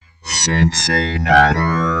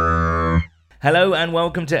Cincinnati. Hello and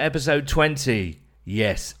welcome to episode 20.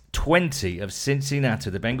 Yes, 20 of Cincinnati,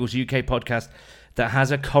 the Bengals UK podcast that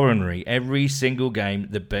has a coronary every single game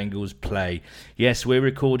the Bengals play. Yes, we're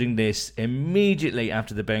recording this immediately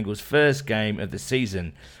after the Bengals' first game of the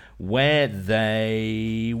season, where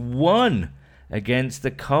they won against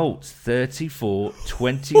the Colts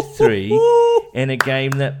 34-23 in a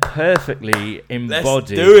game that perfectly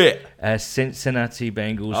embodied a Cincinnati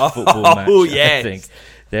Bengals football match. Yes. I think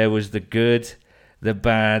there was the good, the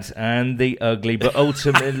bad, and the ugly, but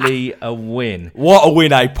ultimately a win. What a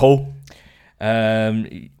win, Paul?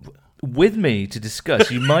 With me to discuss,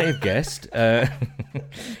 you might have guessed, I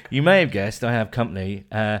have company.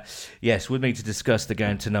 Yes, with me to discuss the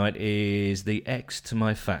game tonight is the X to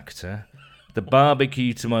my factor, the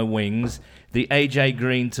barbecue to my wings, the AJ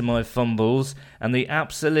Green to my fumbles, and the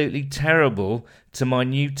absolutely terrible to my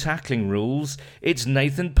new tackling rules. It's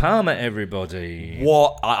Nathan Palmer, everybody.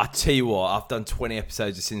 What? I tell you what, I've done 20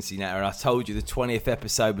 episodes of Cincinnati, and I told you the 20th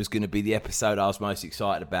episode was going to be the episode I was most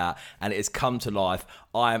excited about, and it has come to life.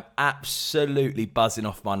 I am absolutely buzzing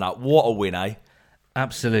off my nut. What a win, eh?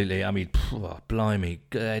 Absolutely. I mean, blimey.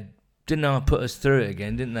 Didn't know I put us through it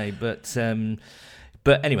again, didn't they?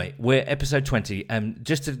 But anyway, we're episode 20.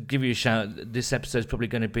 Just to give you a shout, this episode's probably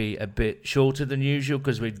going to be a bit shorter than usual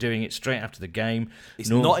because we're doing it straight after the game. It's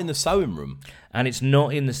not in the sewing room. And it's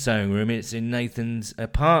not in the sewing room. It's in Nathan's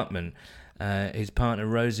apartment. His partner,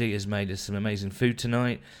 Rosie, has made us some amazing food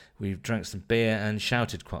tonight. We've drank some beer and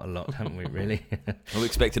shouted quite a lot, haven't we, really? We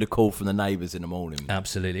expected a call from the neighbours in the morning.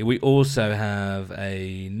 Absolutely. We also have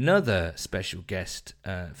another special guest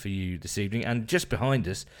for you this evening. And just behind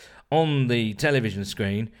us, on the television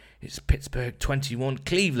screen, it's Pittsburgh 21,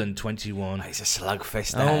 Cleveland 21. It's a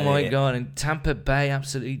slugfest. Oh my God! And Tampa Bay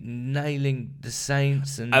absolutely nailing the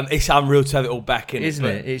Saints. And it's unreal to have it all back in, isn't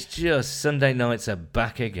it? It's just Sunday nights are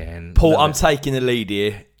back again. Paul, I'm taking the lead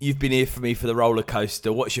here. You've been here for me for the roller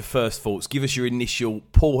coaster. What's your first thoughts? Give us your initial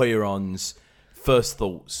Paul Heron's first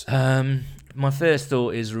thoughts. My first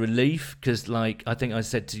thought is relief because, I think I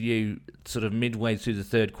said to you, sort of midway through the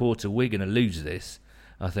third quarter, we're going to lose this.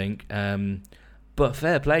 I think, but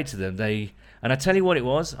fair play to them. And I tell you what it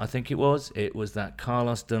was. I think it was that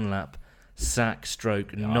Carlos Dunlap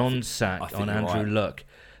non-sack on Andrew Luck.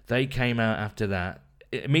 They came out after that,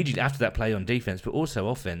 immediately after that play on defense, but also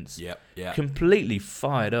offense. Completely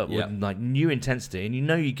fired up with new intensity. And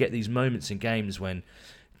you get these moments in games when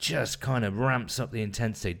just kind of ramps up the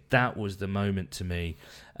intensity. That was the moment to me,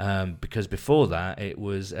 because before that it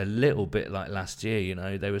was a little bit like last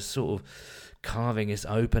year. They were sort of carving us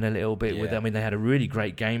open a little bit with. I mean, they had a really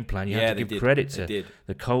great game plan. You have to give credit to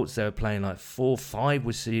the Colts. They were playing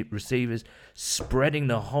 4-5 receivers, spreading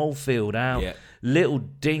the whole field out. Little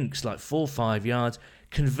dinks 4 or 5 yards,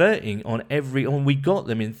 converting on every. We got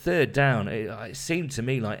them in third down. It seemed to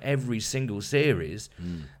me like every single series,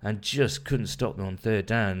 and just couldn't stop them on third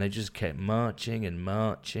down. They just kept marching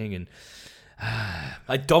and.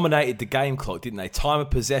 They dominated the game clock, didn't they? Time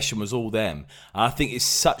of possession was all them. And I think it's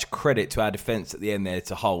such credit to our defence at the end there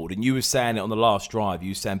to hold. And you were saying it on the last drive.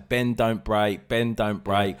 You were saying, Ben, don't break.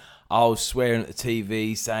 I was swearing at the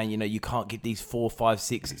TV, saying, you can't get these 4, 5,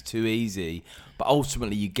 6. It's too easy. But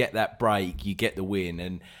ultimately, you get that break. You get the win.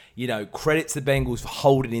 And, credit to the Bengals for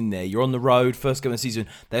holding in there. You're on the road, first game of the season.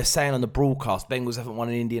 They're saying on the broadcast, Bengals haven't won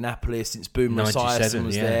in Indianapolis since Boomer Esiason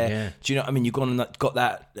was there. Yeah. Do you know what I mean? You've gone and got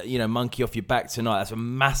that, monkey off your back tonight. That's a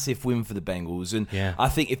massive win for the Bengals. And I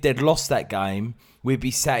think if they'd lost that game, we'd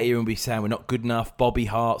be sat here and be saying we're not good enough. Bobby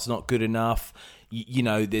Hart's not good enough.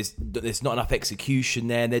 There's not enough execution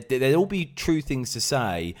there. There'd all be true things to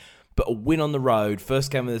say. But a win on the road,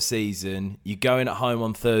 first game of the season, you're going at home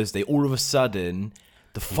on Thursday, all of a sudden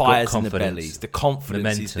the fire's in the bellies, the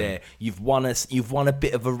confidence is there. You've won a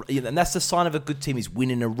bit of a, and that's the sign of a good team, is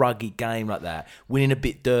winning a rugged game like that, winning a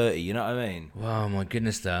bit dirty. You know what I mean? Wow, my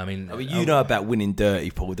goodness, though. I mean, you know about winning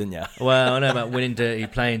dirty, Paul, didn't you? Well, I know about winning dirty,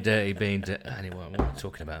 playing dirty, being dirty. Anyway, what am I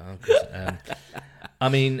talking about? I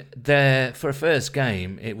mean, for a first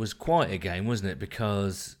game, it was quite a game, wasn't it?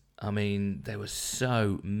 Because there were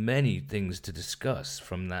so many things to discuss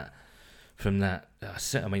from that. The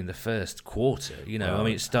first quarter,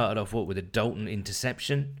 it started off with a Dalton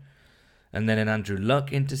interception, and then an Andrew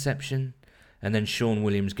Luck interception, and then Sean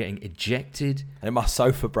Williams getting ejected. And my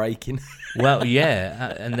sofa breaking. Well,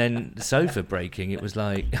 yeah, and then the sofa breaking. It was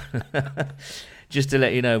just to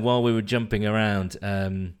let you know, while we were jumping around,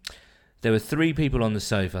 there were 3 people on the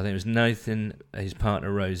sofa. I think it was Nathan, his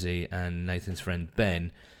partner Rosie, and Nathan's friend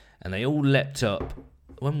Ben, and they all leapt up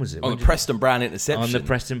When was it? On the Preston Brown interception. On the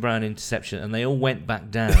Preston Brown interception. And they all went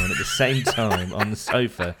back down at the same time on the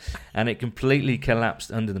sofa. And it completely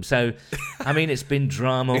collapsed under them. So, I mean, it's been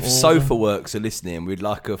drama. If Sofa Works are listening, we'd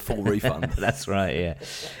like a full refund. That's right, yeah.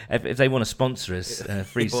 If they want to sponsor us,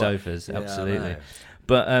 free sofas, absolutely.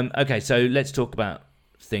 But, okay, so let's talk about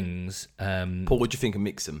things. Paul, what do you think of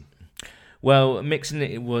Mixon? Well, Mixon,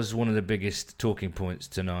 it was one of the biggest talking points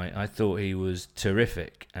tonight. I thought he was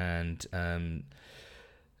terrific. And...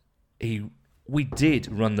 we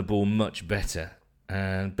did run the ball much better,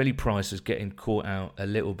 and Billy Price was getting caught out a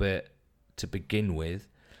little bit to begin with,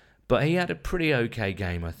 but he had a pretty okay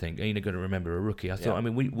game, I think. You've got to remember, a rookie. I thought, I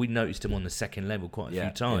mean, we noticed him on the second level quite a few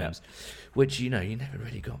times, which, you never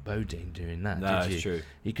really got Bodine doing that, did you? That's true.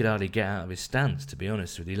 He could hardly get out of his stance, to be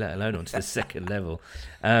honest with you, let alone onto the second level.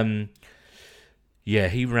 Yeah,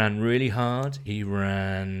 he ran really hard. He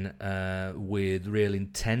ran with real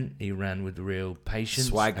intent. He ran with real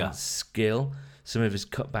patience and skill. Some of his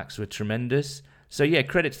cutbacks were tremendous. So, yeah,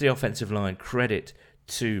 credit to the offensive line. Credit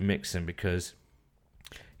to Mixon because,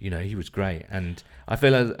 he was great. And I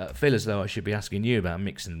feel as though I should be asking you about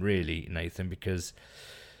Mixon, really, Nathan, because...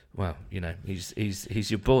 Well,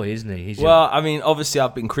 he's your boy, isn't he? I mean, obviously, I've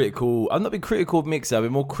not been critical of Mixon. I've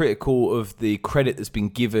been more critical of the credit that's been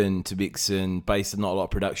given to Mixon based on not a lot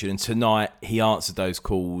of production. And tonight, he answered those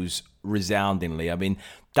calls resoundingly. I mean,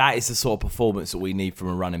 that is the sort of performance that we need from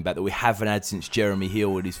a running back that we haven't had since Jeremy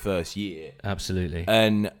Hill in his first year. Absolutely.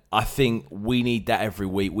 And I think we need that every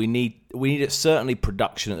week. We need certainly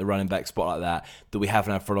production at the running back spot like that we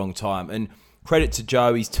haven't had for a long time. And credit to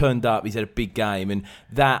Joe, he's turned up, he's had a big game, and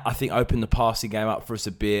that, I think, opened the passing game up for us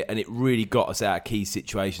a bit, and it really got us out of key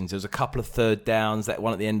situations. There was a couple of third downs, that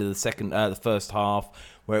one at the end of the first half,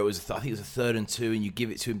 where it was, I think it was a 3rd and 2, and you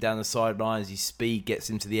give it to him down the sidelines, his speed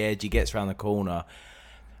gets him to the edge, he gets around the corner.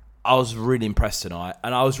 I was really impressed tonight,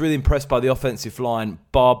 and I was really impressed by the offensive line,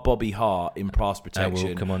 bar Bobby Hart in pass protection.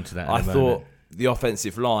 We'll come on to that in a moment. Thought the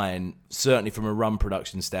offensive line, certainly from a run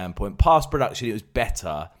production standpoint, pass production, it was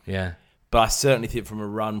better. Yeah. But I certainly think from a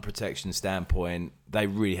run protection standpoint, they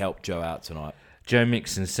really helped Joe out tonight. Joe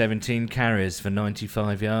Mixon, 17 carries for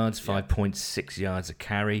 95 yards, 5.6 yards a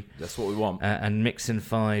carry. That's what we want. And Mixon,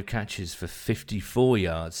 5 catches for 54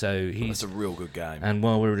 yards. So that's a real good game. And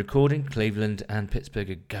while we're recording, Cleveland and Pittsburgh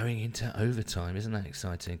are going into overtime. Isn't that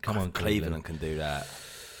exciting? Come on, Cleveland can do that.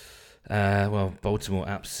 Well, Baltimore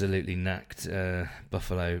absolutely knacked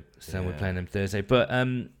Buffalo, so we're playing them Thursday. But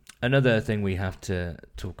another thing we have to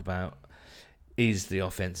talk about is the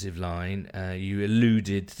offensive line. You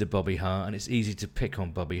alluded to Bobby Hart, and it's easy to pick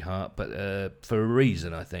on Bobby Hart, but for a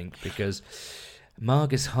reason, I think, because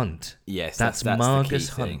Margus Hunt. Yes, that's Margus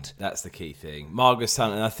Hunt. That's the key thing. Margus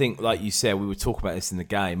Hunt, and I think, like you said, we were talking about this in the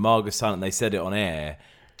game. Margus Hunt, and they said it on air,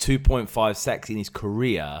 2.5 sacks in his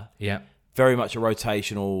career. Yeah. Very much a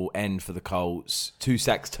rotational end for the Colts. 2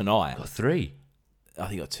 sacks tonight. Got 3. I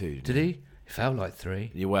think he got 2. Did he? It felt like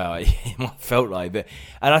 3. Yeah, well, it felt like it.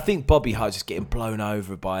 And I think Bobby Hart just getting blown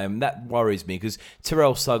over by him. That worries me because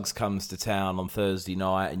Terrell Suggs comes to town on Thursday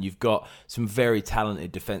night, and you've got some very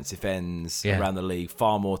talented defensive ends around the league,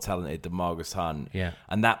 far more talented than Margus Hunt. Yeah.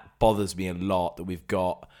 And that bothers me a lot that we've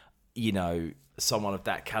got, someone of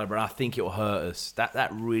that caliber. And I think it'll hurt us. That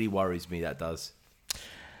really worries me. That does.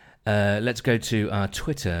 Let's go to our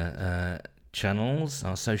Twitter channels,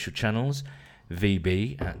 our social channels.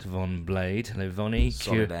 VB at Von Blade. Hello, Vonnie.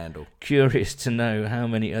 Solid handle. Curious to know how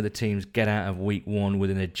many other teams get out of week 1 with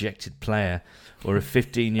an ejected player or a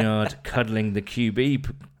 15-yard cuddling the QB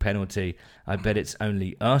penalty. I bet it's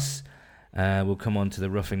only us. We'll come on to the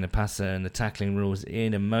roughing the passer and the tackling rules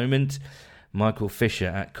in a moment. Michael Fisher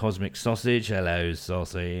at Cosmic Sausage. Hello,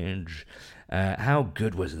 Sausage. How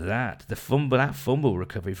good was that? That fumble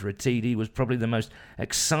recovery for a TD was probably the most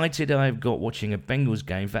excited I've got watching a Bengals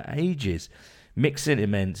game for ages. Mixon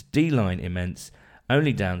immense, D-line immense,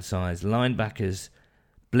 only downsides, linebackers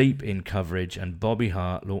bleep in coverage, and Bobby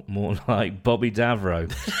Hart looked more like Bobby Davro.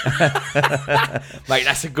 Mate,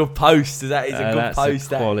 that's a good post. That is a good post.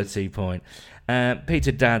 That's a quality point.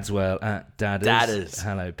 Peter Dadswell at Dadders.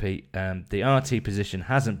 Hello, Pete. The RT position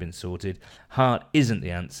hasn't been sorted. Hart isn't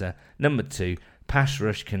the answer. Number 2, pass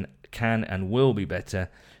rush can and will be better.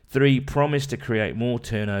 3, promise to create more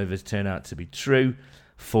turnovers turn out to be true.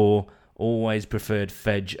 4, always preferred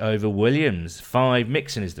Fedge over Williams. 5,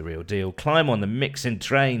 Mixon is the real deal. Climb on the Mixon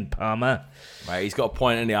train, Palmer. Mate, he's got a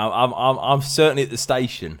point, isn't he? I'm certainly at the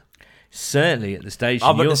station. Certainly at the station.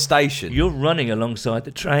 I'm at the station. You're running alongside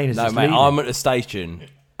the train as it's mate, leaving. I'm at the station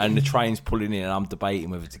and the train's pulling in and I'm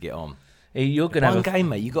debating whether to get on. You're going to have one game,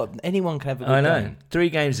 mate. Anyone can have a good I know. game. 3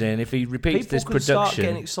 games in, if he repeats this production, people can start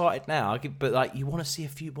getting excited now. But you want to see a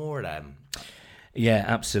few more of them. Yeah,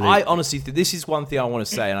 absolutely. I honestly think this is one thing I want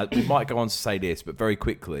to say, and we might go on to say this, but very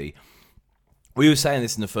quickly. We were saying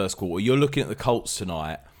this in the first quarter. You're looking at the Colts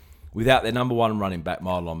tonight without their number one running back,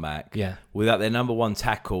 Marlon Mack. Yeah. Without their number one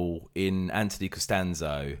tackle in Anthony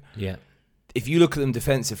Costanzo. Yeah. If you look at them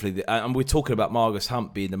defensively, and we're talking about Margus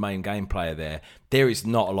Hunt being the main game player there is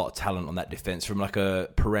not a lot of talent on that defense from like a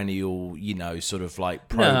perennial, sort of like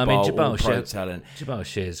pro bowl pro talent. Jamal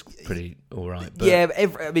Shear's pretty all right. But... Yeah,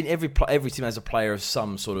 every team has a player of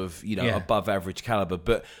some sort of above average caliber.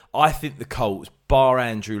 But I think the Colts, bar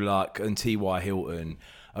Andrew Luck and T.Y. Hilton,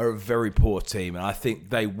 are a very poor team, and I think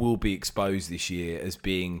they will be exposed this year as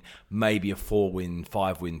being maybe a 4-win,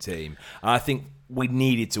 5-win team. And I think we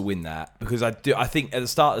needed to win that because I think at the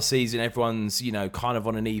start of the season everyone's kind of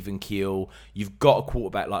on an even keel. You've got a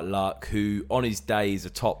quarterback like Luck who on his day is a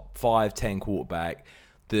top 5-10 quarterback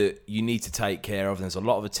that you need to take care of. There's a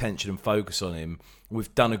lot of attention and focus on him.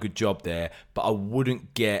 We've done a good job there, but I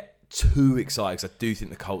wouldn't get too excited because I do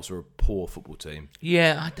think the Colts are a poor football team.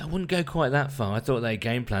 Yeah, I wouldn't go quite that far. I thought they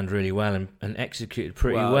game planned really well and executed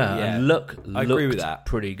pretty well. Yeah. And I agree with that.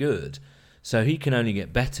 Pretty good. So he can only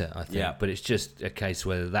get better, I think. Yeah. But it's just a case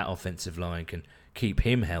whether that offensive line can keep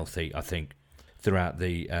him healthy, I think, throughout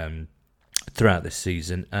this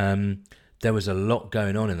season. There was a lot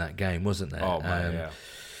going on in that game, wasn't there? Oh, man, yeah.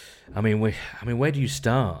 I mean, where do you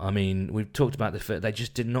start? I mean, we've talked about the fact they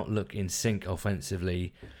just did not look in sync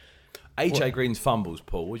offensively. AJ Green's fumbles,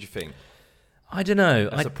 Paul. What do you think? I don't know.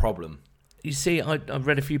 That's a problem. You see, I've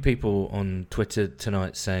read a few people on Twitter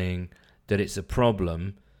tonight saying that it's a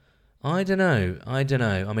problem. I don't know.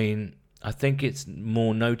 I mean, I think it's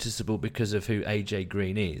more noticeable because of who AJ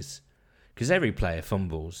Green is. Because every player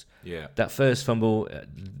fumbles. Yeah. That first fumble,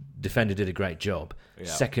 defender did a great job. Yeah.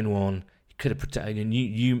 Second one, he could have protected. And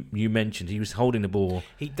you mentioned he was holding the ball.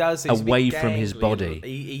 He does away from his body.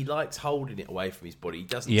 He likes holding it away from his body. He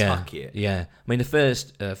doesn't tuck it. Yeah. I mean, the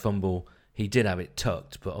first fumble, he did have it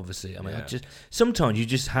tucked, but obviously, sometimes you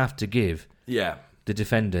just have to give. Yeah. The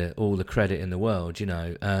defender all the credit in the world,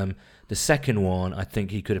 The second one, I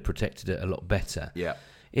think he could have protected it a lot better. Yeah.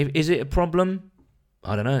 Is it a problem?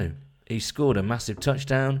 I don't know. He scored a massive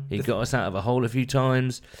touchdown. He got us out of a hole a few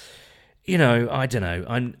times. I don't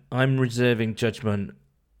know. I'm reserving judgment.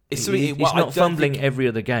 He's not fumbling every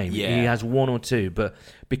other game. Yeah. He has one or two, but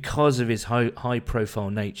because of his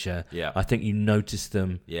high-profile nature, I think you notice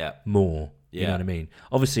them more. You know what I mean?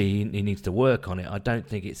 Obviously, he needs to work on it. I don't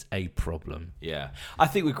think it's a problem. Yeah. I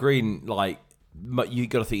think with Green, you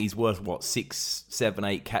got to think he's worth, 6, 7,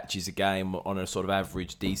 8 catches a game on a sort of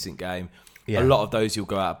average, decent game. Yeah. A lot of those he'll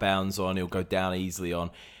go out of bounds on. He'll go down easily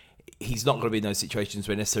on. He's not going to be in those situations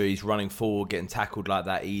where necessarily he's running forward, getting tackled like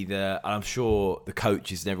that either. And I'm sure the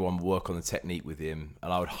coaches and everyone will work on the technique with him.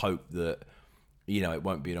 And I would hope that, it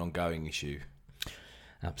won't be an ongoing issue.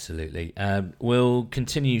 Absolutely. We'll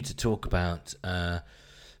continue to talk about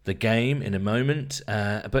the game in a moment.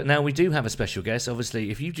 But now we do have a special guest. Obviously,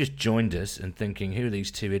 if you've just joined us and thinking, who are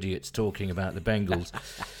these two idiots talking about the Bengals?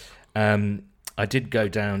 I did go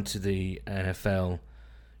down to the NFL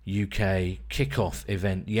UK kickoff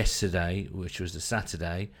event yesterday, which was the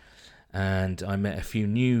Saturday, and I met a few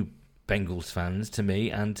new Bengals fans to me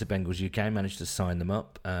and to Bengals UK. Managed to sign them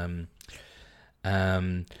up.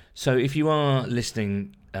 So if you are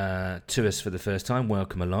listening to us for the first time,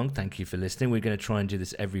 welcome along. Thank you for listening. We're going to try and do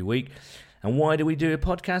this every week. And why do we do a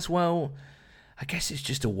podcast? Well, I guess it's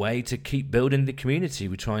just a way to keep building the community.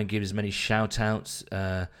 We try and give as many shout-outs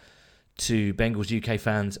to Bengals UK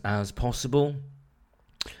fans as possible.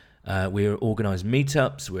 We organise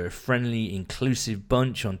meetups. We're a friendly, inclusive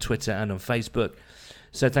bunch on Twitter and on Facebook.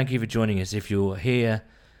 So thank you for joining us. If you're here,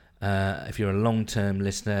 if you're a long-term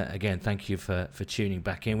listener, again, thank you for tuning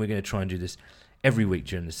back in. We're going to try and do this every week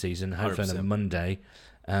during the season, hopefully 100%. On a Monday.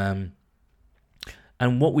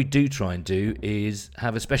 And what we do try and do is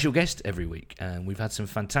have a special guest every week. And we've had some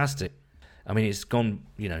fantastic... it's gone,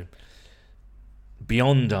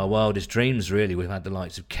 beyond our wildest dreams, really. We've had the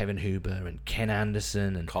likes of Kevin Huber and Ken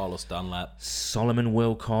Anderson and Carlos Dunlap, Solomon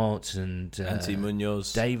Wilcott and Anthony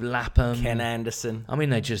Munoz, Dave Lapham, Ken Anderson.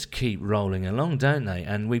 They just keep rolling along, don't they?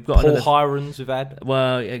 And we've got Paul Hirons we've had.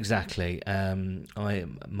 Well, exactly.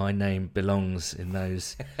 My name belongs in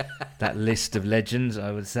that list of legends,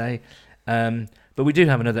 I would say. But we do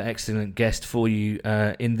have another excellent guest for you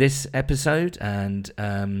in this episode,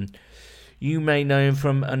 and you may know him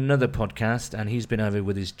from another podcast, and he's been over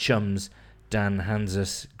with his chums, Dan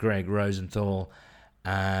Hanzus, Greg Rosenthal,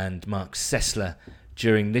 and Mark Sessler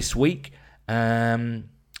during this week.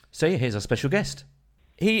 So here's our special guest.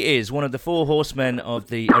 He is one of the four horsemen of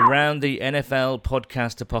the Around the NFL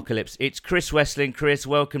podcast apocalypse. It's Chris Wesseling. Chris,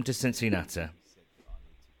 welcome to Cincinnati.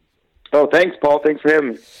 Oh, thanks, Paul. Thanks for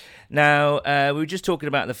having me. Now, we were just talking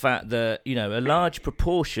about the fact that, you know, a large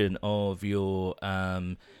proportion of your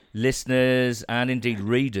listeners and indeed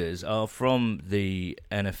readers are from the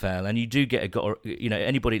NFL, and you do get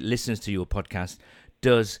anybody that listens to your podcast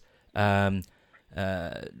does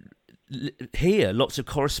hear lots of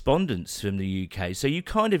correspondence from the UK. So you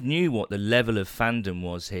kind of knew what the level of fandom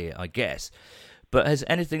was here, I guess. But has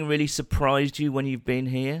anything really surprised you when you've been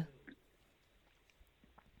here?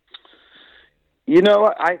 You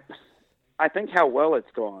know, I think how well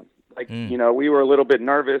it's gone. Like, you know, we were a little bit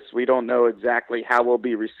nervous. We don't know exactly how we'll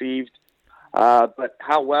be received. But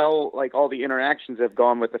how well, like, all the interactions have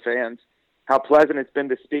gone with the fans, how pleasant it's been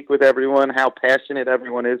to speak with everyone, how passionate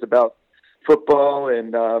everyone is about football.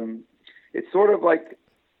 And it's sort of like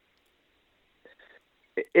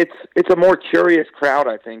it's a more curious crowd,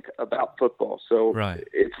 I think, about football. So right.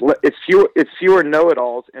 it's fewer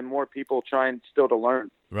know-it-alls and more people trying still to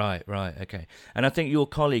learn. Right, okay. And I think your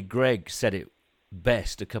colleague Greg said it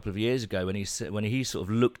best a couple of years ago when he sort of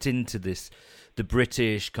looked into the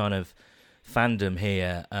British kind of fandom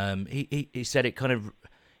here. He said it kind of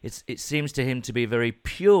it seems to him to be a very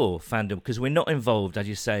pure fandom because we're not involved, as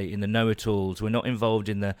you say, in the know-it-alls. We're not involved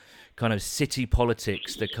in the kind of city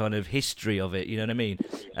politics, the kind of history of it. You know what I mean?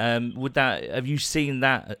 Have you seen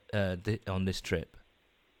that on this trip?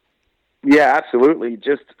 Yeah, absolutely.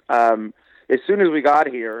 Just as soon as we got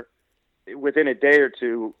here, within a day or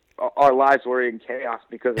two, our lives were in chaos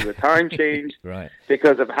because of the time change, right?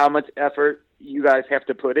 Because of how much effort you guys have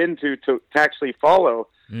to put into to actually follow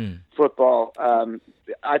football.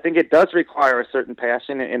 I think it does require a certain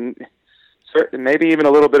passion and maybe even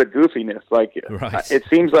a little bit of goofiness. Like, right. It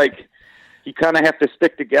seems like you kind of have to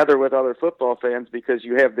stick together with other football fans because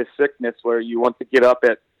you have this sickness where you want to get up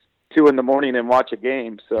at 2 a.m. and watch a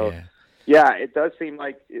game. So, yeah, it does seem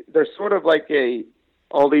like there's sort of like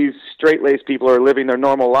all these straight-laced people are living their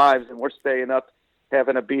normal lives, and we're staying up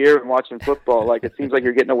having a beer and watching football. Like, it seems like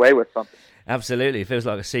you're getting away with something. Absolutely. It feels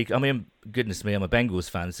like a secret. I mean, goodness me, I'm a Bengals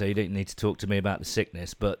fan, so you don't need to talk to me about the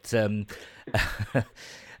sickness. But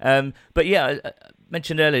but yeah, I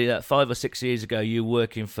mentioned earlier that 5 or 6 years ago you were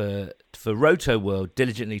working for Roto World,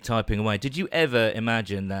 diligently typing away. Did you ever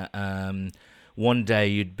imagine that one day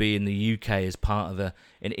you'd be in the UK as part of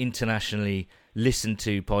an internationally listened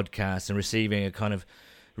to podcast and receiving a kind of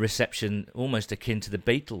reception almost akin to the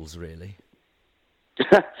Beatles, really?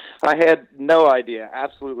 I had no idea,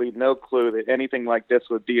 absolutely no clue that anything like this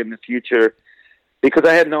would be in the future, because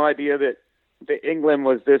I had no idea that England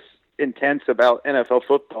was this intense about NFL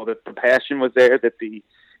football, that the passion was there, that the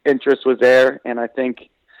interest was there, and I think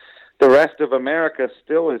the rest of America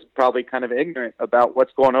still is probably kind of ignorant about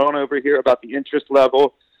what's going on over here, about the interest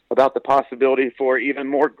level, about the possibility for even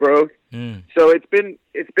more growth. So it's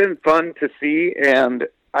been fun to see, and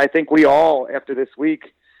I think we all, after this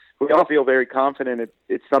week, we all feel very confident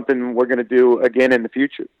it's something we're going to do again in the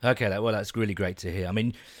future. Okay, that's really great to hear. I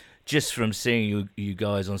mean, just from seeing you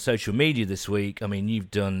guys on social media this week, I mean,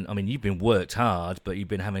 you've been worked hard, but you've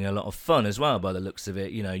been having a lot of fun as well by the looks of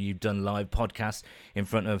it. You know, you've done live podcasts in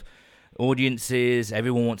front of audiences.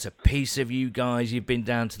 Everyone wants a piece of you guys. You've been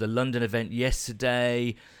down to the London event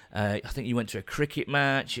yesterday. I think you went to a cricket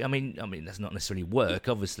match. I mean, that's not necessarily work,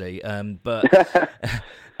 obviously. But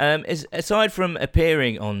aside from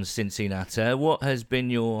appearing on Cincinnati, what has been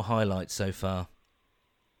your highlight so far?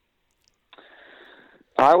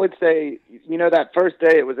 I would say, that first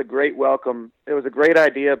day, it was a great welcome. It was a great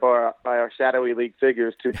idea by our Shadowy League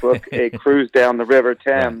figures to book a cruise down the River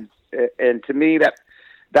Thames. Right. And to me,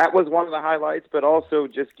 that was one of the highlights, but also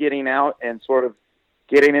just getting out and sort of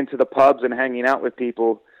getting into the pubs and hanging out with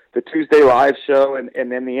people. The Tuesday live show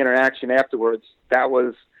and then the interaction afterwards, that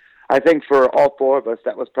was, I think for all four of us,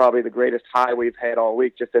 that was probably the greatest high we've had all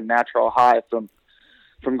week, just a natural high from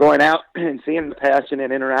going out and seeing the passion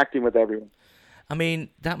and interacting with everyone. I mean,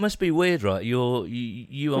 that must be weird, right?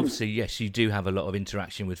 You obviously, yes, you do have a lot of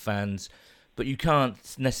interaction with fans, but you can't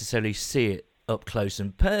necessarily see it up close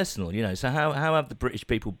and personal, So how have the British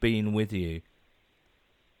people been with you?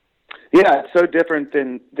 Yeah, it's so different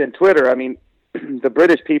than Twitter. I mean, the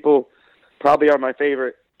British people probably are my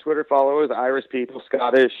favorite Twitter followers, Irish people,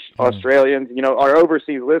 Scottish, Australians, our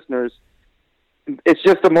overseas listeners. It's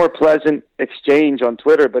just a more pleasant exchange on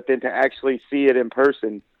Twitter, but then to actually see it in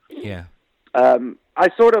person. Yeah. I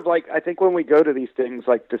sort of I think when we go to these things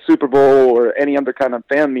like the Super Bowl or any other kind of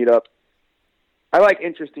fan meetup, I like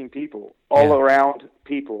interesting people, all around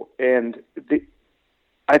people. And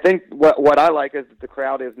I think what I like is that the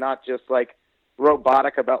crowd is not just like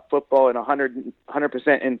robotic about football and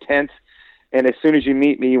 100% intense. And as soon as you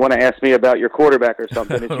meet me, you want to ask me about your quarterback or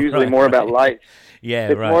something. It's usually more about life. Yeah,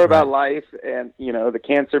 it's more about life and, the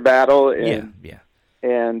cancer battle and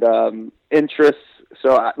interests.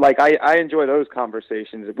 So, I enjoy those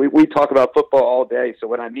conversations. We talk about football all day. So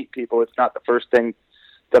when I meet people, it's not the first thing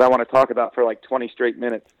that I want to talk about for like 20 straight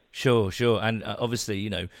minutes. Sure. And obviously,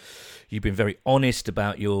 you've been very honest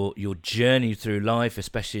about your journey through life,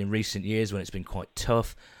 especially in recent years when it's been quite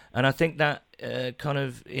tough. And I think that kind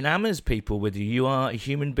of enamors people with you. You are a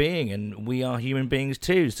human being, and we are human beings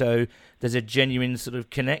too. So there's a genuine sort of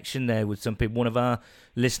connection there with some people. One of our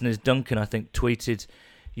listeners, Duncan, I think, tweeted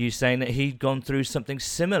you saying that he'd gone through something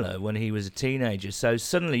similar when he was a teenager. So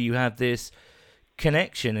suddenly you have this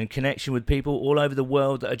connection with people all over the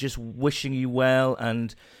world that are just wishing you well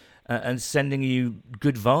and sending you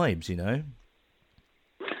good vibes,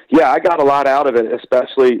 Yeah, I got a lot out of it,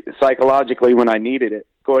 especially psychologically when I needed it.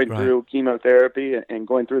 Going through chemotherapy and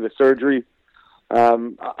going through the surgery,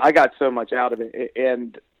 I got so much out of it.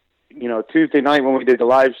 And, Tuesday night when we did the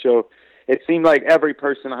live show, it seemed like every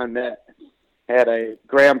person I met had a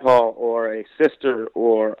grandpa or a sister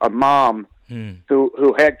or a mom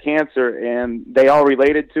who had cancer, and they all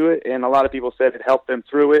related to it. And a lot of people said it helped them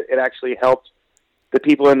through it. It actually helped the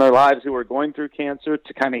people in their lives who were going through cancer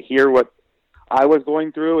to kind of hear what I was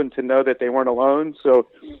going through and to know that they weren't alone. So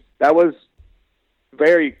that was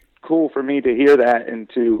very cool for me to hear that and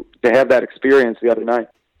to have that experience the other night.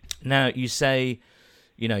 Now, you say,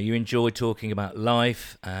 you enjoy talking about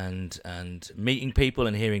life and meeting people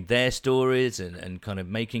and hearing their stories and kind of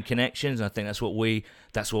making connections. And I think that's what we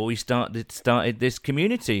started this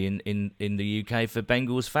community in the UK for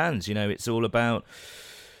Bengals fans. It's all about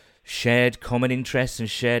shared common interests and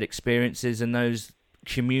shared experiences and those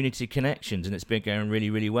community connections, and it's been going really,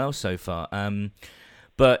 really well so far.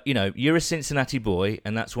 But, you're a Cincinnati boy,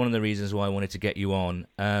 and that's one of the reasons why I wanted to get you on.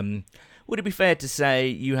 Would it be fair to say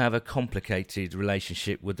you have a complicated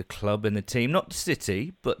relationship with the club and the team? Not the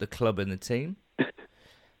city, but the club and the team?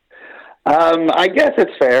 I guess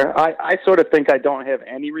it's fair. I sort of think I don't have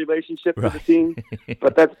any relationship with the team,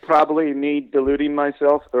 but that's probably me deluding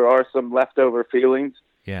myself. There are some leftover feelings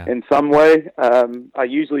in some way. I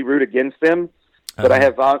usually root against them, but I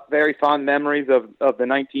have very fond memories of the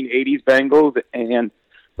 1980s Bengals and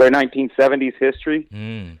their 1970s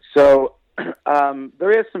history. So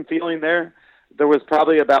there is some feeling there. There was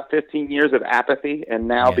probably about 15 years of apathy, and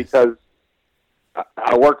now because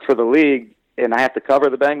I work for the league and I have to cover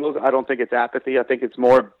the Bengals, I don't think it's apathy. I think it's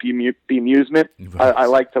more bemusement. Right. I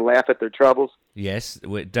like to laugh at their troubles. Yes,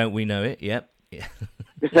 don't we know it? Yep.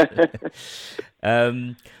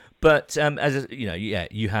 But as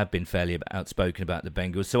you have been fairly outspoken about the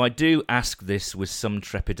Bengals, so I do ask this with some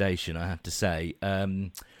trepidation, I have to say.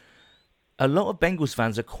 A lot of Bengals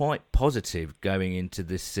fans are quite positive going into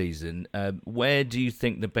this season. Where do you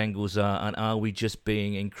think the Bengals are, and are we just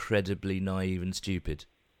being incredibly naive and stupid?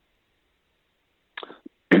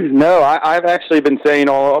 No, I've actually been saying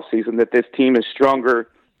all offseason that this team is stronger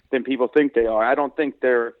than people think they are. I don't think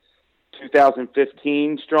they're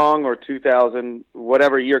 2015 strong or 2000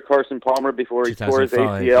 whatever year Carson Palmer before he tore his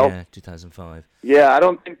ACL. Yeah, 2005. Yeah, I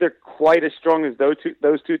don't think they're quite as strong as those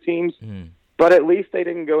two teams. But at least they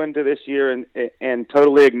didn't go into this year and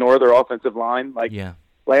totally ignore their offensive line.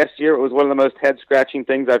 Last year, it was one of the most head-scratching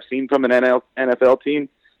things I've seen from an NFL team,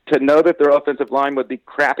 to know that their offensive line would be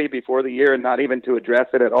crappy before the year and not even to address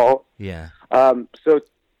it at all. Yeah. So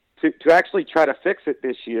to actually try to fix it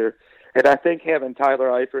this year, and I think having Tyler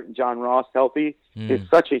Eifert and John Ross healthy is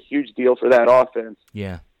such a huge deal for that offense.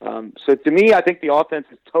 Yeah. So to me, I think the offense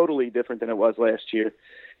is totally different than it was last year.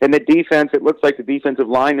 And the defense, it looks like the defensive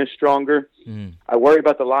line is stronger. I worry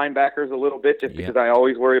about the linebackers a little bit just because I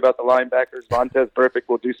always worry about the linebackers. Vontaze Burfict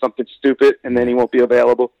will do something stupid, and then he won't be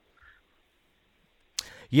available.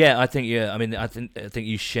 Yeah, I think I think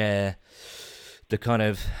you share the kind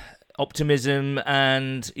of optimism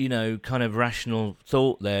and kind of rational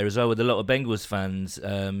thought there as well with a lot of Bengals fans.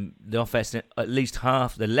 The offense, at least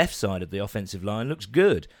half the left side of the offensive line, looks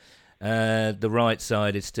good. The right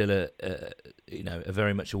side is still a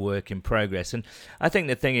very much a work in progress. And I think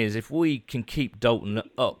the thing is, if we can keep Dalton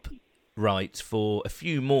upright for a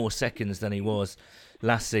few more seconds than he was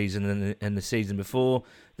last season and the season before,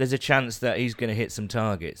 there's a chance that he's going to hit some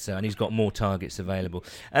targets, and he's got more targets available.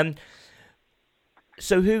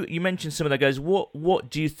 So you mentioned some of those guys. What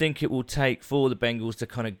do you think it will take for the Bengals to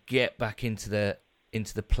kind of get back into the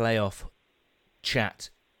playoff chat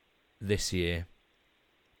this year?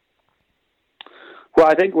 Well,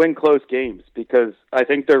 I think win close games, because I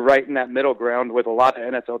think they're right in that middle ground with a lot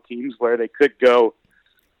of NFL teams where they could go,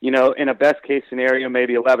 in a best case scenario,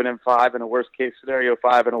 maybe 11-5, in a worst case scenario,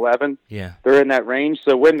 5-11. Yeah, they're in that range.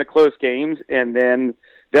 So win the close games, and then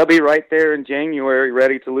they'll be right there in January,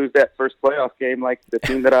 ready to lose that first playoff game, like the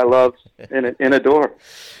team that I love and adore.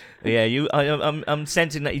 Yeah, I'm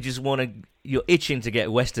sensing that you just you're itching to get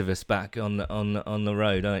Westervus back on the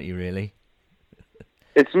road, aren't you? Really.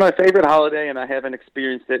 It's my favorite holiday, and I haven't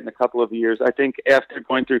experienced it in a couple of years. I think after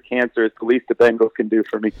going through cancer, it's the least the Bengals can do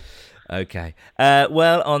for me. Okay.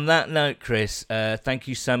 Well, on that note, Chris, thank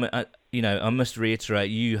you so much. I must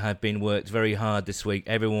reiterate, you have been worked very hard this week.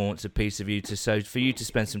 Everyone wants a piece of you. So for you to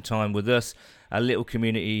spend some time with us, our little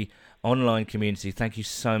community, online community, thank you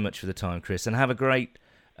so much for the time, Chris, and have a great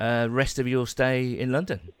rest of your stay in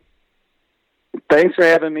London. Thanks for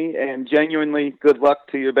having me, and genuinely good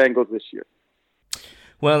luck to your Bengals this year.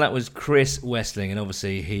 Well, that was Chris Westling, and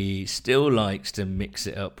obviously he still likes to mix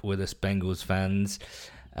it up with us Bengals fans.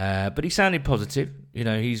 But he sounded positive.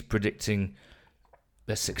 He's predicting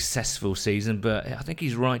a successful season, but I think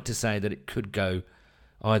he's right to say that it could go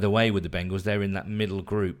either way with the Bengals. They're in that middle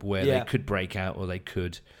group where they could break out or they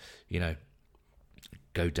could,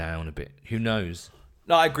 go down a bit. Who knows?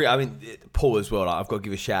 No, I agree. I mean, Paul as well. I've got to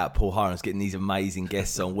give a shout out. Paul Hiram's getting these amazing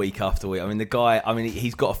guests on week after week. I mean, the guy. I mean,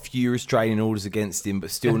 he's got a few restraining orders against him, but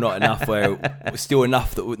still not enough.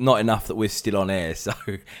 Not enough that we're still on air. So,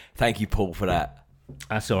 thank you, Paul, for that.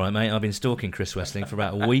 That's all right, mate. I've been stalking Chris Westling for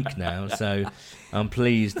about a week now, so I'm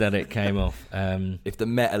pleased that it came off. If the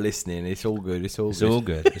Met are listening, it's all good. It's all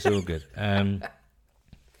good. It's all good.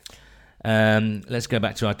 Let's go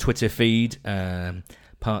back to our Twitter feed.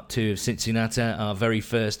 Part 2 of Cincinnati, our very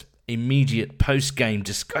first immediate post-game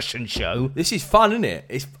discussion show. This is fun, isn't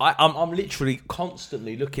it? I'm literally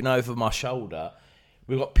constantly looking over my shoulder.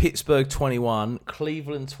 We've got Pittsburgh 21,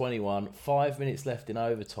 Cleveland 21, 5 minutes left in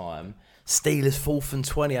overtime. Steelers 4th and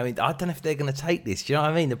 20. I mean, I don't know if they're going to take this. Do you know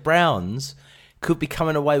what I mean? The Browns could be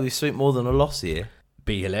coming away with something more than a loss here.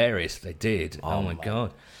 Be hilarious if they did. Oh my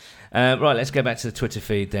God. Right, let's go back to the Twitter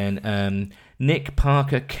feed then. Nick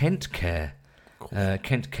Parker Kent Care.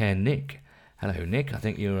 Kent Care Nick. Hello, Nick. I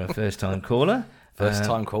think you're a first-time caller.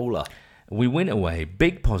 First-time caller. We went away.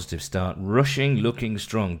 Big positive start. Rushing looking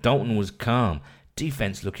strong. Dalton was calm.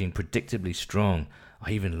 Defense looking predictably strong.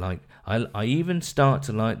 I even start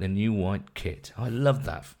to like the new white kit. I love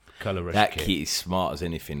that colour rush kit. That kit is smart as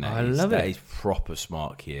anything. I love it. That is proper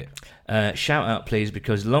smart kit. Shout out, please,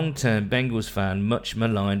 because long-term Bengals fan, much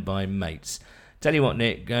maligned by mates. Tell you what,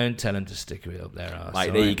 Nick, go and tell him to stick it up their arse.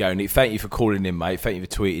 Mate, there you go, Nick. Thank you for calling in, mate. Thank you for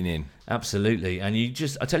tweeting in. Absolutely. And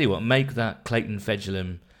I tell you what, make that Clayton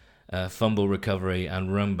Fejedelem fumble recovery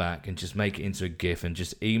and run back and just make it into a GIF and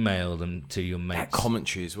just email them to your mates. That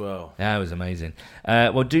commentary as well. That was amazing.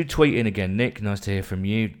 Well, do tweet in again, Nick. Nice to hear from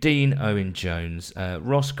you. Dean Owen Jones.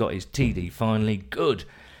 Ross got his TD finally. Good.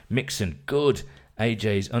 Mixon, good.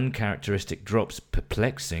 AJ's uncharacteristic drops,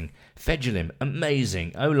 perplexing. Fejedelem,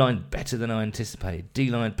 amazing. O-line better than I anticipated.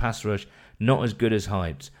 D-line pass rush, not as good as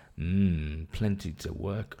hyped. Plenty to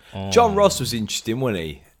work on. John Ross was interesting, wasn't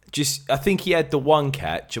he? I think he had the one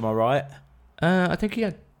catch, am I right? I think he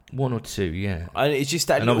had one or two, yeah. And it's just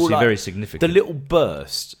that and little, obviously very significant. The little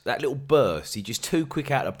burst, he just too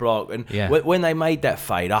quick out of the block. And when they made that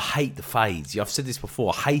fade, I hate the fades. I've said this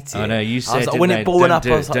before, I hate it. I know, you said, when it balling up,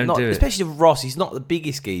 I was like, especially with Ross, he's not the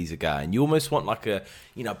biggest geezer guy. And you almost want like a,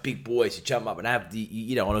 big boy to jump up and have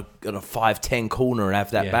the, on a 5-10 corner and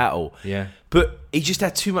have that battle. Yeah. But he just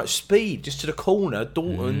had too much speed, just to the corner.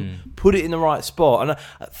 Dalton put it in the right spot. And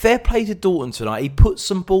fair play to Dalton tonight. He put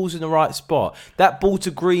some balls in the right spot. That ball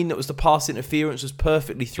to Green that was the pass interference was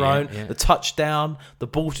perfectly thrown. Yeah. The touchdown, the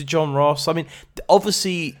ball to John Ross. I mean,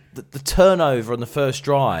 obviously, the turnover on the first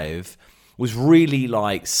drive was really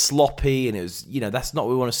like sloppy, and it was, that's not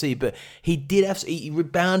what we want to see. But he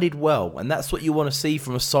rebounded well, and that's what you want to see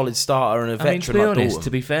from a solid starter and a veteran to be like honest, Dalton. To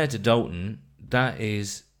be fair to Dalton,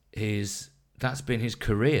 that's been his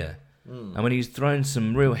career. And when he's thrown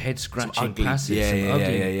some real head-scratching passes, some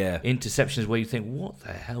ugly interceptions where you think, what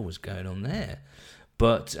the hell was going on there?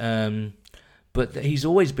 But he's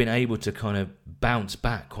always been able to kind of bounce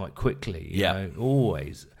back quite quickly, you know,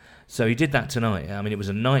 always. So he did that tonight. I mean, it was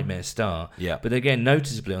a nightmare start. Yeah. But again,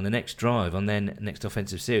 noticeably on the next drive, on their next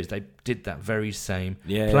offensive series, they did that very same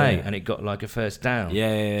play, and it got like a first down.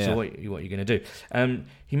 Yeah. So what are you going to do?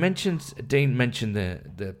 Dean mentioned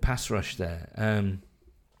the pass rush there.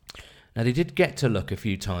 Now, they did get to look a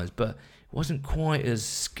few times, but it wasn't quite as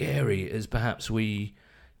scary as perhaps we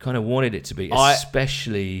kind of wanted it to be,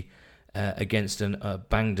 especially against a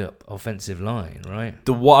banged-up offensive line, right?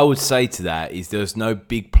 What I would say to that is there's no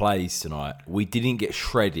big plays tonight. We didn't get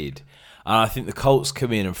shredded. And I think the Colts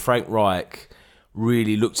come in and Frank Reich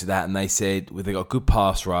really looked at that and they said, well, they got a good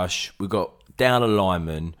pass rush, we've got down a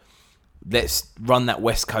lineman, let's run that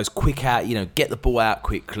West Coast quick out, get the ball out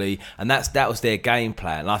quickly. And that was their game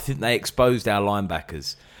plan. And I think they exposed our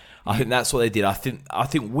linebackers. I think that's what they did. I think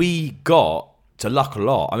we got to Luck a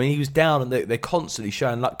lot. I mean, he was down and they're constantly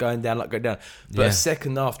showing Luck going down. But a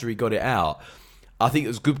second after he got it out, I think it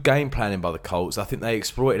was good game planning by the Colts. I think they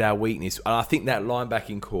exploited our weakness. And I think that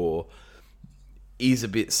linebacking core is a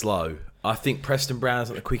bit slow. I think Preston Brown's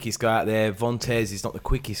not the quickest guy out there. Vontaze is not the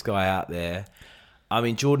quickest guy out there. I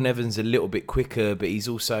mean, Jordan Evans is a little bit quicker, but he's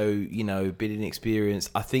also, a bit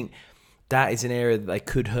inexperienced. I think that is an area that they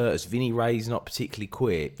could hurt us. Vinny Ray's not particularly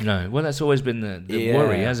quick. No, well, that's always been the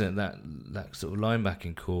worry, hasn't it? That sort of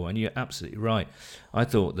linebacking core, and you're absolutely right. I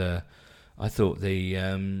thought the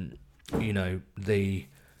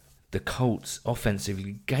Colts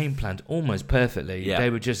offensively game planned almost perfectly. Yeah. They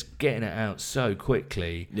were just getting it out so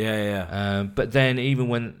quickly. Yeah. But then even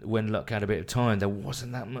when Luck had a bit of time, there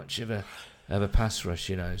wasn't that much of a pass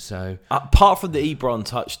rush, So apart from the Ebron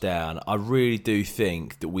touchdown, I really do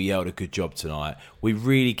think that we held a good job tonight. We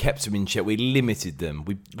really kept them in check. We limited them.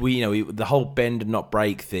 We the whole bend and not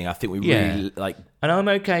break thing. I think we really like. And I'm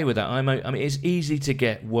okay with that. I mean, it's easy to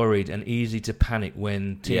get worried and easy to panic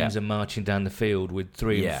when teams are marching down the field with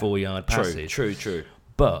 3 and 4 yard passes. True.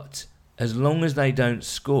 But as long as they don't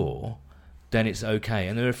score, then it's okay.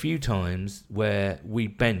 And there are a few times where we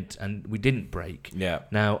bent and we didn't break. Yeah.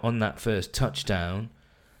 Now, on that first touchdown,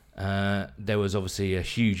 there was obviously a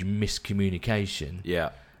huge miscommunication.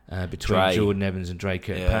 Yeah. Between Jordan Evans and Dre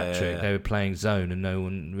Kirkpatrick. Yeah. They were playing zone and no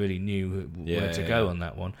one really knew where to go on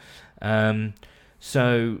that one.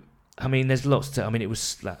 So, I mean, there's lots to... I mean, it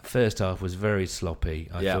was... That first half was very sloppy,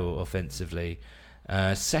 I thought, offensively.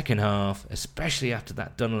 Second half, especially after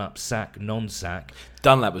that Dunlap non-sack.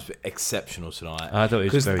 Dunlap was exceptional tonight. I thought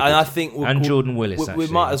it was very good. And I think Jordan Willis, we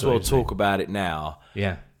might as well talk about it now.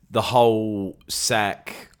 Yeah. The whole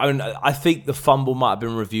sack. I mean, I think the fumble might have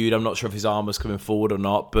been reviewed. I'm not sure if his arm was coming forward or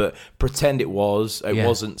not, but pretend it was. It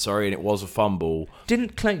wasn't, and it was a fumble.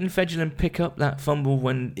 Didn't Clayton Fedgerland pick up that fumble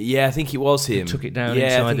when... Yeah, I think it was him. Took it down inside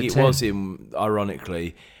the 10. I think it was him,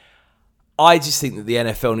 ironically. I just think that the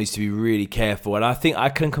NFL needs to be really careful, and I think I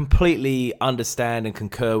can completely understand and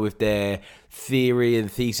concur with their theory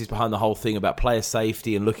and thesis behind the whole thing about player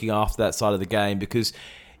safety and looking after that side of the game, because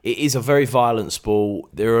it is a very violent sport.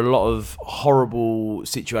 There are a lot of horrible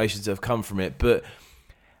situations that have come from it, but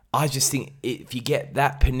I just think if you get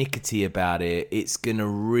that pernickety about it, it's going to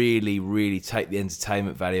really, really take the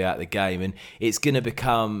entertainment value out of the game. And it's going to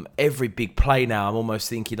become every big play now. I'm almost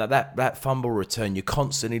thinking like that fumble return, you're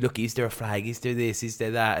constantly looking, is there a flag? Is there this? Is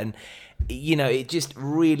there that? And, it just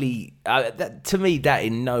really, to me, that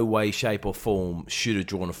in no way, shape or form should have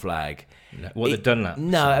drawn a flag. The Dunlap?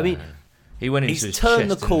 No, I mean... He went into He's turned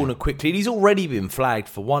the corner quickly. And he's already been flagged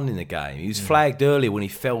for one in the game. He was flagged earlier when he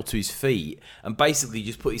fell to his feet and basically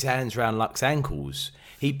just put his hands around Luck's ankles.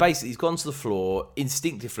 He's gone to the floor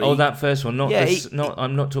instinctively. Oh, that first one,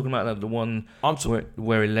 I'm not talking about the one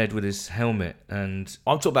where he led with his helmet. And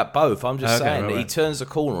I'm talking about both. I'm just saying that he turns the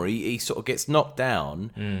corner, he sort of gets knocked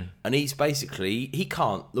down, and he's basically, he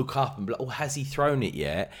can't look up and be like, oh, has he thrown it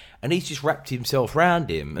yet? And he's just wrapped himself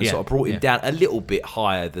around him and sort of brought him down a little bit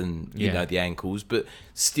higher than the ankles, but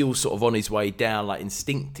still sort of on his way down, like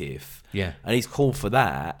instinctive. Yeah, and he's called for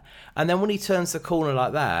that. And then when he turns the corner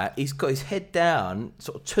like that, he's got his head down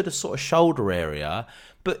sort of to the sort of shoulder area.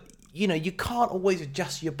 But, you can't always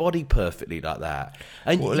adjust your body perfectly like that.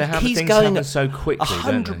 And he's going so quickly,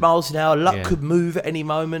 100 miles an hour. Luck could move at any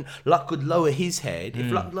moment. Luck could lower his head. If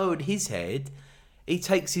Luck lowered his head, he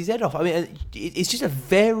takes his head off. I mean, it's just a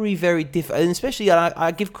very, very different... And especially,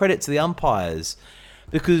 I give credit to the umpires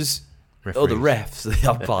because... Referees. Or the refs, the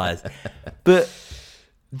umpires. But...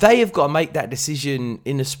 they have got to make that decision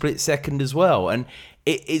in a split second as well. And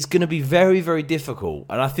it's going to be very, very difficult.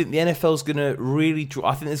 And I think the NFL is going to really...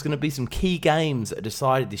 I think there's going to be some key games that are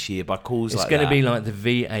decided this year by calls like that. It's going to be like the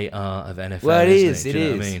VAR of NFL, well, it is. It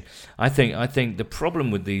is. What I mean? I think the problem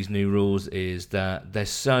with these new rules is that they're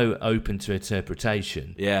so open to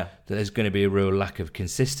interpretation that there's going to be a real lack of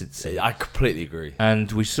consistency. I completely agree.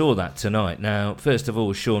 And we saw that tonight. Now, first of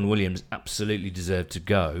all, Sean Williams absolutely deserved to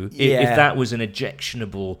go. If that was an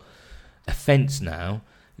ejectionable offence now,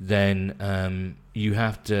 then you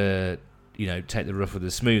have to, take the rough with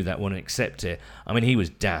the smooth, that one, and accept it. I mean, he was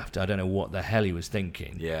daft. I don't know what the hell he was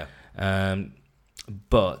thinking. Yeah.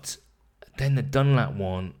 But then the Dunlap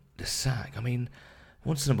one, the sack. I mean,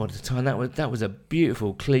 once in a while at a time. That was a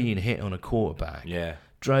beautiful, clean hit on a quarterback. Yeah.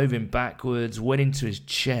 Drove him backwards, went into his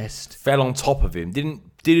chest. Fell on top of him.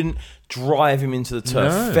 Didn't drive him into the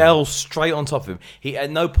turf. No. Fell straight on top of him. He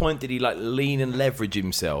at no point did he like lean and leverage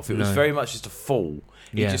himself. It was very much just a fall.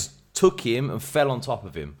 He just took him and fell on top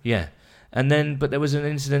of him. Yeah. And then, but there was an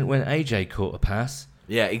incident when AJ caught a pass.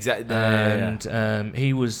 Yeah, exactly. And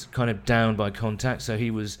he was kind of down by contact, so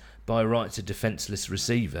he was by rights a defenceless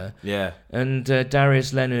receiver. Yeah. And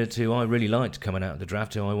Darius Leonard, who I really liked coming out of the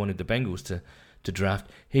draft, who I wanted the Bengals to draft,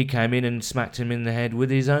 he came in and smacked him in the head with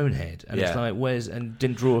his own head. And it's like, and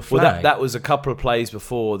didn't draw a flag. Well, that was a couple of plays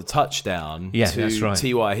before the touchdown to that's right.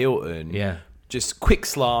 T.Y. Hilton. Yeah. Just quick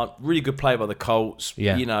slant, really good play by the Colts.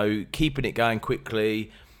 Yeah. You know, keeping it going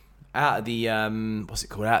quickly. Out of the, what's it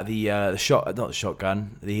called? Out of the shot, not the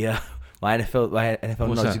shotgun. The my NFL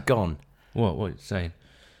What's notes that? are gone. What are you saying?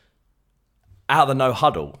 Out of the no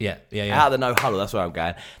huddle. Yeah. Out of the no huddle, that's where I'm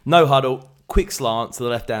going. No huddle, quick slant to the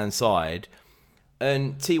left-hand side.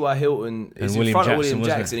 And T.Y. Hilton is in front of William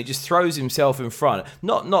Jackson. He just throws himself in front.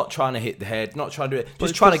 Not trying to hit the head, not trying to do it.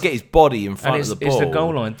 Just trying to get his body in front of the ball. It's the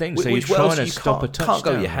goal line thing, so you're trying to stop a touchdown. Can't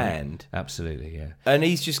go your hand. Absolutely, yeah. And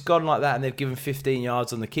he's just gone like that, and they've given 15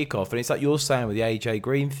 yards on the kickoff. And it's like you're saying with the A.J.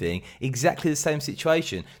 Green thing, exactly the same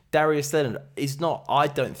situation. Darius Leonard is not, I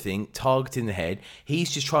don't think, targeting the head.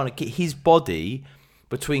 He's just trying to get his body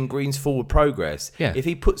between Green's forward progress. Yeah. If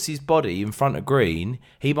he puts his body in front of Green,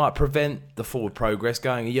 he might prevent the forward progress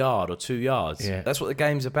going a yard or 2 yards. Yeah. That's what the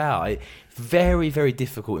game's about. Very, very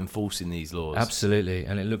difficult enforcing these laws. Absolutely.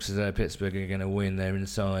 And it looks as though Pittsburgh are going to win. They're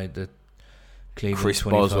inside the Cleveland Chris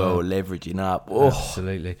 25. Boswell leveraging up. Oh.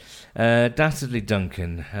 Absolutely. Dastardly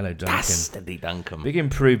Duncan. Hello, Duncan. Dastardly Duncan. Big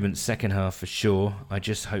improvement second half for sure. I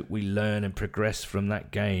just hope we learn and progress from that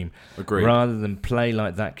game. Agreed. Rather than play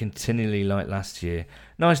like that continually like last year.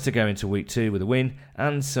 Nice to go into week 2 with a win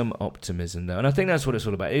and some optimism though. And I think that's what it's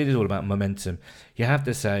all about. It is all about momentum. You have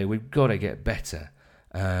to say we've got to get better.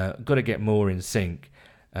 Got to get more in sync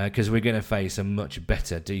because we're going to face a much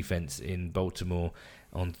better defense in Baltimore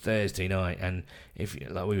on Thursday night. And if,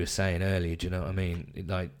 like we were saying earlier, do you know what I mean?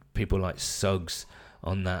 Like people like Suggs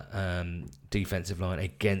on that defensive line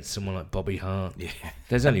against someone like Bobby Hart. Yeah.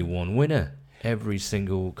 There's only one winner every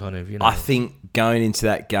single kind of, I think going into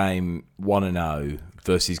that game 1-0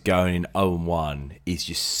 versus going in 0-1 is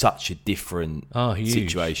just such a different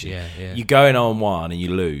situation. Yeah. You go in 0-1 and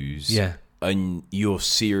you lose. Yeah. And you're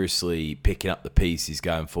seriously picking up the pieces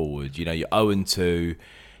going forward. You know, you're 0-2.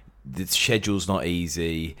 The schedule's not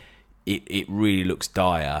easy. It really looks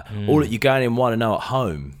dire. All you're going in 1-0 at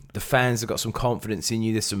home. The fans have got some confidence in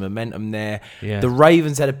you. There's some momentum there. Yeah. The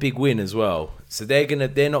Ravens had a big win as well, so they're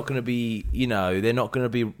not gonna be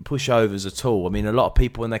pushovers at all. I mean, a lot of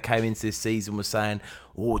people when they came into this season were saying,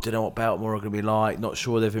 "Oh, don't know what Baltimore are gonna be like. Not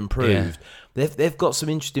sure they've improved." Yeah. They've got some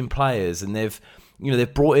interesting players, and they've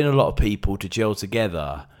brought in a lot of people to gel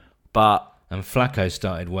together, but. And Flacco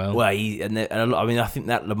started well. Well, I think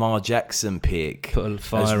that Lamar Jackson pick put a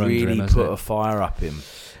fire has under really him, put a fire up him.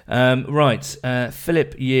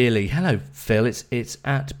 Philip Yearley. Hello, Phil. It's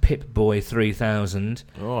at Pipboy3000.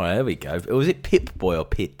 Oh, there we go. Was it Pip-Boy or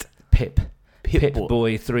Pit?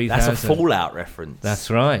 Pipboy3000. That's a Fallout reference. That's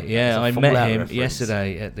right. Yeah, I met him reference.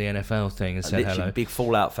 yesterday at the NFL thing and said hello. Big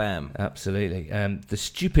Fallout fan. Absolutely. The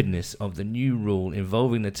stupidness of the new rule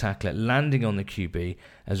involving the tackler landing on the QB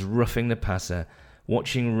as roughing the passer,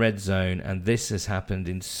 watching red zone, and this has happened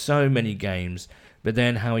in so many games. But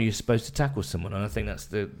then, how are you supposed to tackle someone? And I think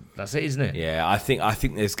that's it, isn't it? Yeah, I think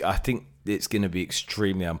it's going to be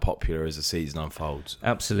extremely unpopular as the season unfolds.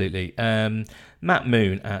 Absolutely. Matt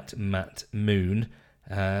Moon at Matt Moon.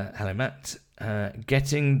 Hello, Matt.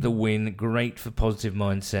 Getting the win, great for positive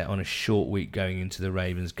mindset on a short week going into the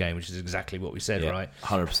Ravens game, which is exactly what we said, right?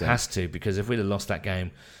 100%. Has to, because if we'd have lost that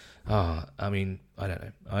game, I don't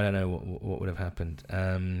know what would have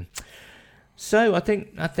happened. So I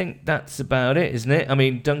think that's about it, isn't it? I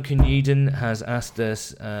mean, Duncan Yeadon has asked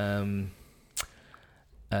us about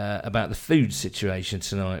the food situation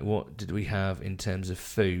tonight. What did we have in terms of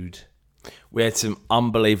food? We had some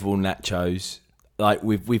unbelievable nachos. Like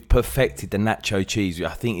we've perfected the nacho cheese, which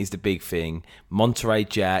I think is the big thing. Monterey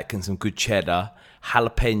Jack and some good cheddar,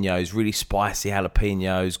 jalapenos, really spicy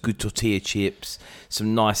jalapenos, good tortilla chips,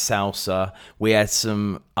 some nice salsa. We had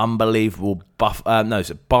some unbelievable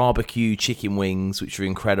barbecue chicken wings, which were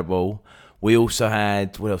incredible. We also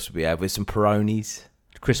had, what else did we have? We had some Peronis.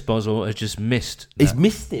 Chris Boswell has just missed that. He's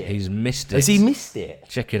missed it. He's missed it. Has he missed it?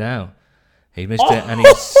 Check it out. He missed it and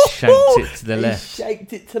he's shanked it to the left.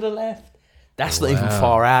 Shaked it to the left. That's not even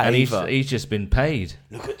far out and either. He's just been paid.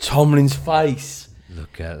 Look at Tomlin's face.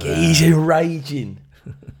 Look at that. He's enraging.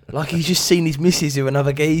 Like he's just seen his missus with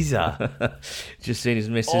another geezer. Just seen his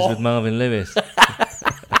missus with Marvin Lewis.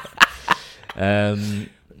 Mate,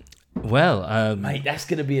 that's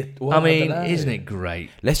going to be isn't it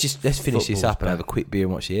great? Let's finish this up and have a quick beer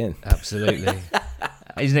and watch the end. Absolutely.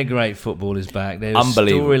 Isn't it great? Football is back. There's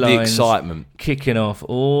unbelievable. The excitement kicking off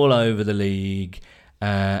all over the league.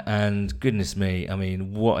 And goodness me, I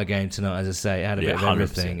mean, what a game tonight! As I say, it had a bit of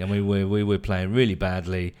everything. 100%. I mean, we were playing really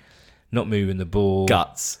badly, not moving the ball.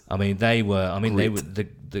 Guts. I mean, they were.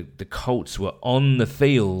 The Colts were on the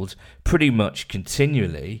field pretty much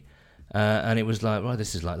continually, and it was like, right,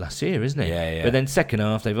 this is like last year, isn't it? Yeah. But then second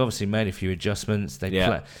half, they've obviously made a few adjustments.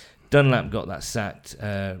 Dunlap got that sacked.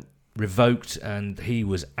 Revoked, and he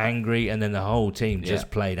was angry, and then the whole team just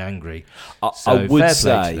played angry. I would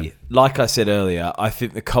say, like I said earlier, I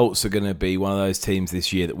think the Colts are going to be one of those teams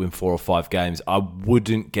this year that win 4 or 5 games. I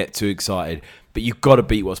wouldn't get too excited, but you've got to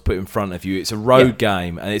beat what's put in front of you. It's a road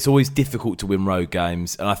game, and it's always difficult to win road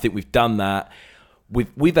games, and I think we've done that.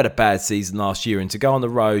 We've had a bad season last year, and to go on the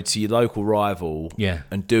road to your local rival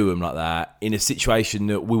and do them like that in a situation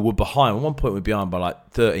that we were behind. At one point, we were behind by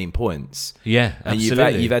like 13 points. Yeah, and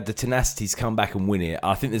absolutely. you've had the tenacity to come back and win it.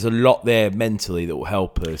 I think there's a lot there mentally that will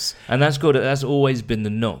help us. And that's good. That's always been the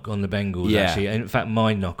knock on the Bengals, actually. In fact,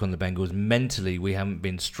 my knock on the Bengals, mentally, we haven't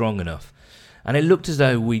been strong enough. And it looked as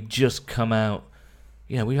though we'd just come out.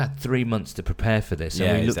 You know, we've had 3 months to prepare for this,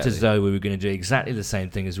 and we looked as though we were going to do exactly the same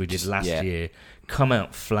thing as we did last year. Come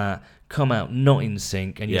out flat, come out not in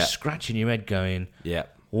sync, and you're scratching your head going,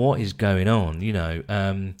 what is going on? You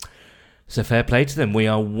know, so fair play to them. We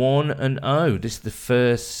are 1-0. This is the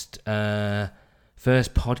first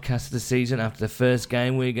podcast of the season. After the first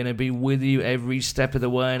game, we're going to be with you every step of the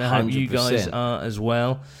way, and I hope you guys are as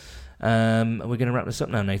well. We're going to wrap this up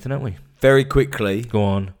now, Nathan, aren't we? Very quickly. Go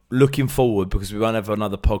on. Looking forward, because we won't have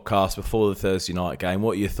another podcast before the Thursday night game.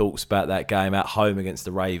 What are your thoughts about that game at home against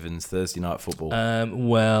the Ravens, Thursday night football?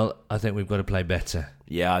 Well, I think we've got to play better.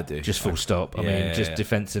 Yeah, I do. Just full stop. I mean, just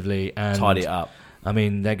defensively. And tidy it up. I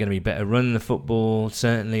mean, they're going to be better running the football.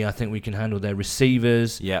 Certainly, I think we can handle their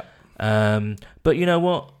receivers. Yeah. But you know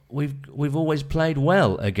what? We've always played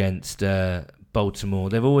well against Baltimore.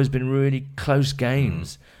 They've always been really close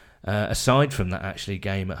games. Aside from that actually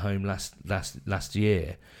game at home last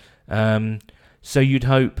year. So you'd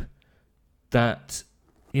hope that,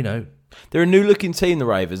 you know... They're a new-looking team, the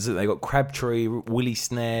Ravens. They've got Crabtree, Willie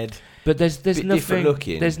Snead. But there's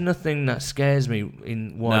nothing that scares me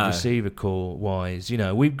in wide receiver core-wise. You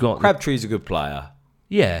know, we've got... Crabtree's a good player.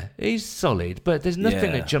 Yeah, he's solid, but there's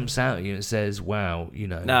nothing that jumps out at you and says, wow, you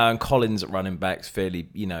know... No, and Collins at running back's fairly,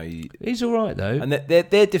 you know... He's all right, though. And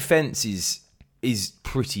their defence is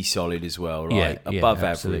pretty solid as well, right? Above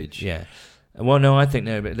average. Yeah. Well, no, I think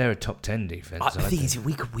they're a top 10 defence. The thing is, if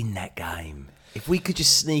we could win that game, if we could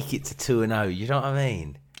just sneak it to 2-0, you know what I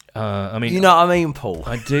mean? You know what I mean, Paul?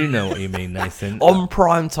 I do know what you mean, Nathan. On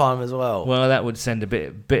prime time as well. Well, that would send a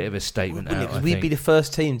bit of a statement out. Because we'd be the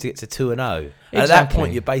first team to get to 2-0. Exactly. At that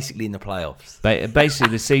point, you're basically in the playoffs.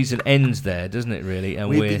 Basically, the season ends there, doesn't it? Really, and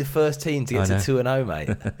we'd be the first team to get to 2-0,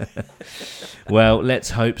 mate. Well, let's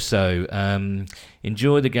hope so.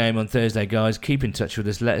 Enjoy the game on Thursday, guys. Keep in touch with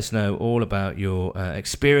us. Let us know all about your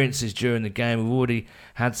experiences during the game. We've already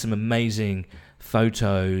had some amazing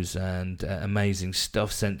photos and amazing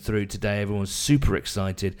stuff sent through today. Everyone's super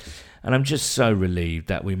excited, and I'm just so relieved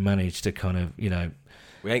that we managed to kind of, you know...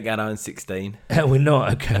 We ain't going 0-16. We're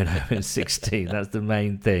not going 0-16. That's the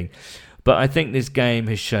main thing. But I think this game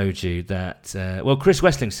has showed you that... Chris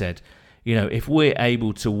Westling said, you know, if we're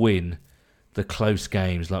able to win the close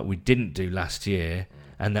games like we didn't do last year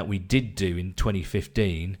and that we did do in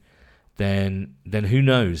 2015, then who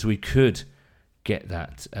knows? We could get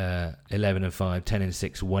that 11-5,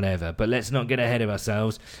 10-6, whatever. But let's not get ahead of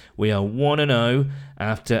ourselves. We are 1-0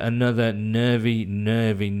 after another nervy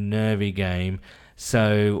game.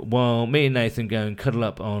 So while me and Nathan go and cuddle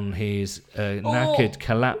up on his knackered,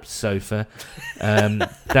 collapsed sofa,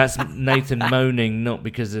 that's Nathan moaning, not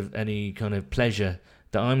because of any kind of pleasure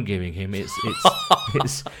that I'm giving him. It's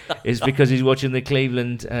because he's watching the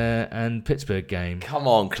Cleveland and Pittsburgh game. Come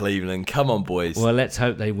on, Cleveland! Come on, boys! Well, let's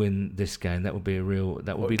hope they win this game. That would be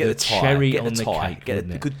the cherry on the cake. Get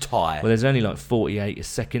a good tie. Well, there's only like 48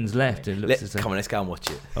 seconds left. Come on, let's go and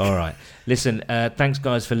watch it. All right. Listen, thanks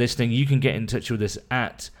guys for listening. You can get in touch with us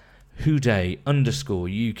at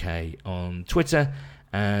Houday_UK on Twitter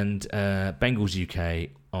and Bengals UK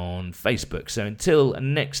on Facebook. So until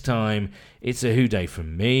next time, it's a Houday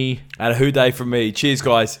from me. And a Houday from me. Cheers,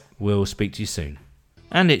 guys. We'll speak to you soon.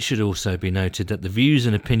 And it should also be noted that the views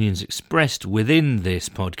and opinions expressed within this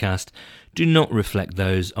podcast do not reflect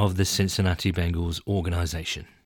those of the Cincinnati Bengals organization.